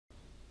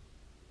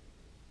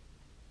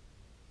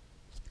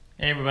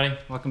Hey everybody,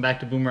 welcome back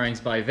to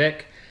Boomerangs by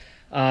Vic.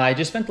 I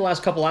just spent the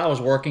last couple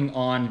hours working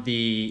on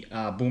the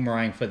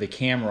boomerang for the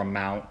camera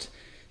mount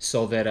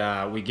so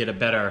that we get a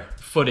better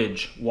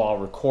footage while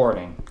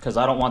recording, because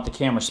I don't want the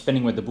camera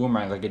spinning with the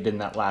boomerang like I did in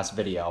that last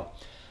video.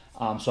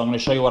 So I'm going to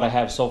show you what I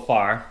have so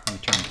far. Let me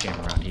turn the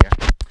camera around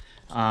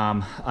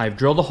here. I've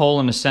drilled a hole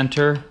in the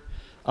center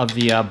of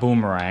the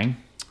boomerang,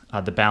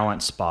 the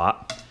balance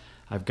spot.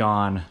 I've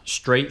gone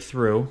straight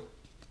through.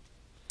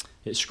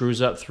 It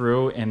screws up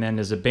through, and then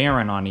there's a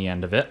bearing on the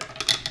end of it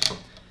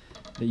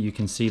that you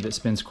can see that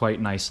spins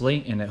quite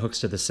nicely, and it hooks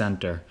to the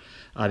center.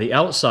 The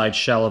outside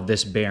shell of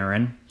this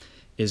bearing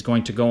is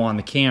going to go on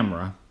the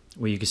camera,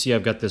 where you can see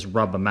I've got this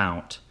rubber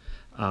mount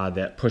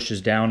that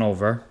pushes down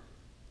over,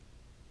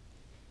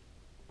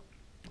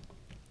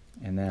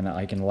 and then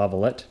I can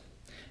level it.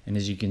 And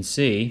as you can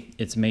see,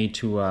 it's made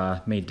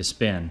to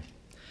spin.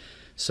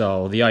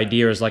 So the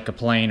idea is like a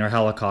plane or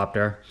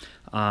helicopter.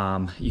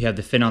 You have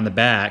the fin on the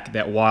back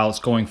that while it's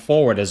going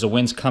forward, as the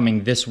wind's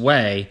coming this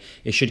way,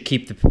 it should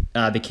keep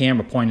the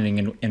camera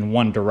pointing in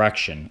one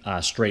direction,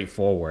 straight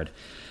forward.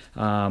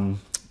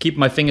 Keep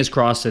my fingers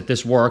crossed that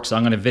this works.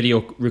 I'm going to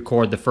video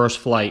record the first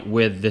flight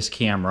with this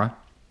camera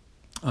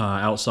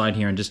outside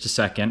here in just a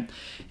second.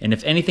 And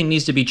if anything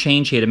needs to be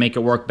changed here to make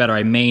it work better,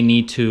 I may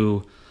need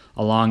to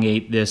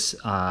elongate this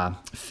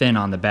fin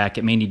on the back.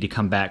 It may need to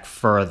come back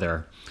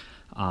further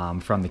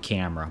from the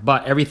camera.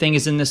 But everything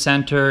is in the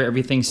center,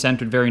 everything's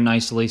centered very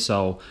nicely,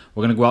 so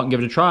we're gonna go out and give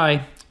it a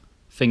try.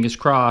 Fingers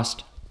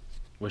crossed.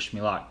 Wish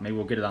me luck. Maybe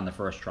we'll get it on the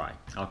first try.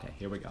 Okay,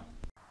 here we go.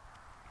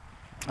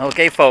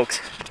 Okay folks,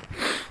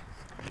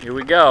 here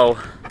we go.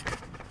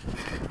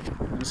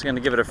 I'm just gonna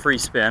give it a free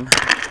spin.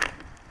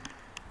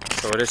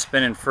 So it is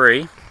spinning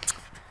free,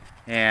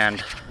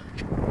 and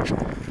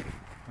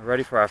we're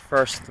ready for our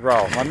first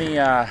throw. Let me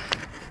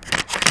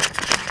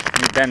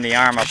bend the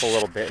arm up a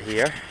little bit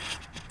here.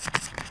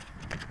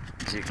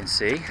 As you can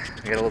see,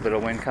 we got a little bit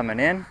of wind coming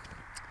in.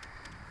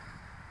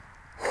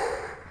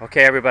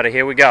 Okay everybody,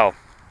 here we go.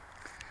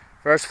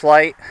 First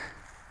flight.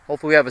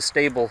 Hopefully we have a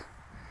stable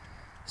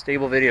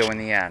video in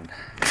the end.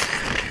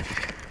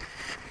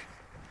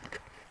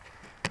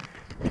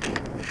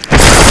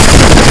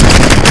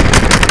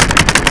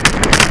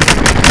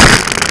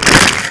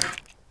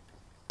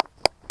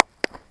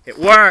 It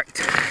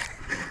worked!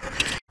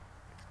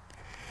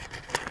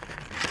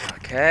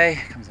 Okay,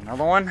 comes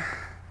another one.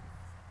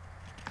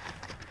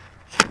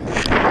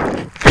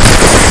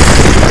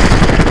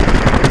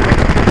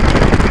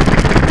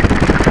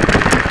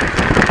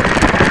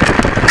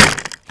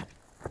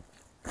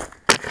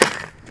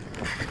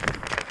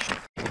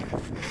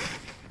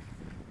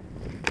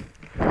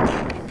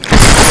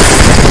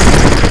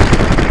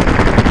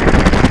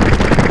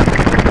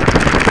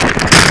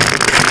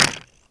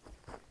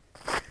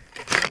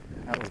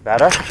 That was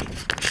better.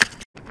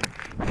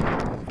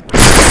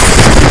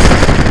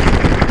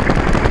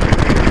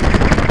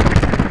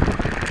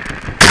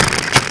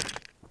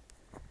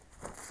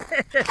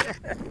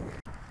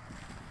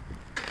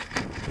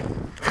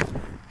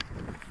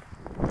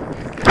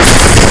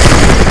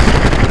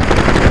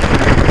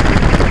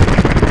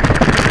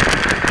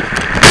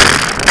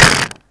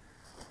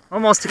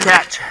 Almost a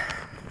catch.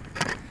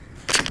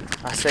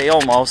 I say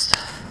almost.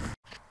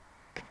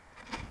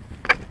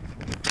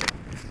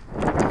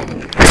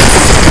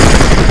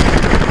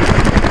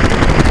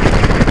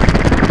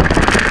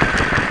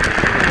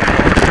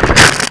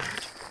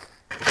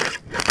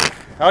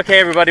 Okay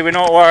everybody, we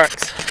know it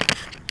works.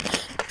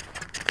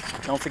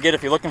 Don't forget,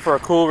 if you're looking for a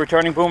cool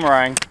returning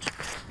boomerang,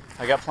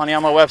 I got plenty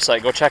on my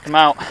website. Go check them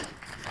out.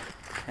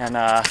 And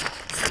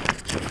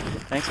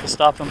thanks for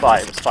stopping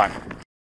by. It was fun.